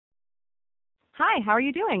Hi, how are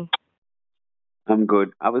you doing? I'm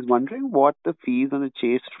good. I was wondering what the fees on the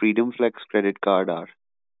Chase Freedom Flex credit card are.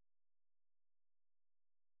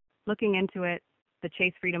 Looking into it, the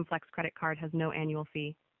Chase Freedom Flex credit card has no annual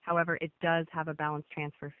fee. However, it does have a balance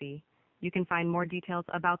transfer fee. You can find more details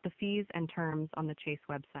about the fees and terms on the Chase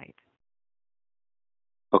website.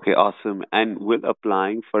 Okay, awesome. And will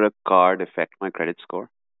applying for a card affect my credit score?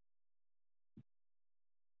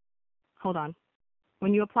 Hold on.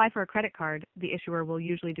 When you apply for a credit card, the issuer will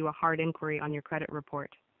usually do a hard inquiry on your credit report.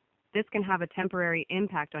 This can have a temporary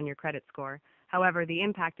impact on your credit score. However, the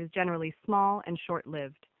impact is generally small and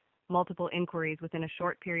short-lived. Multiple inquiries within a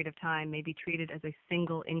short period of time may be treated as a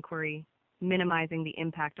single inquiry, minimizing the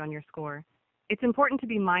impact on your score. It's important to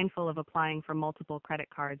be mindful of applying for multiple credit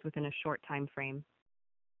cards within a short time frame.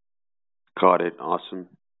 Got it. Awesome.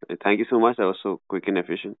 Thank you so much. That was so quick and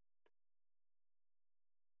efficient.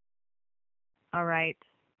 All right.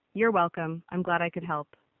 You're welcome. I'm glad I could help.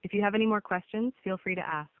 If you have any more questions, feel free to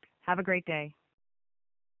ask. Have a great day.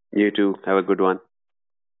 You too. Have a good one.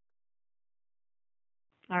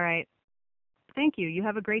 All right. Thank you. You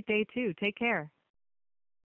have a great day too. Take care.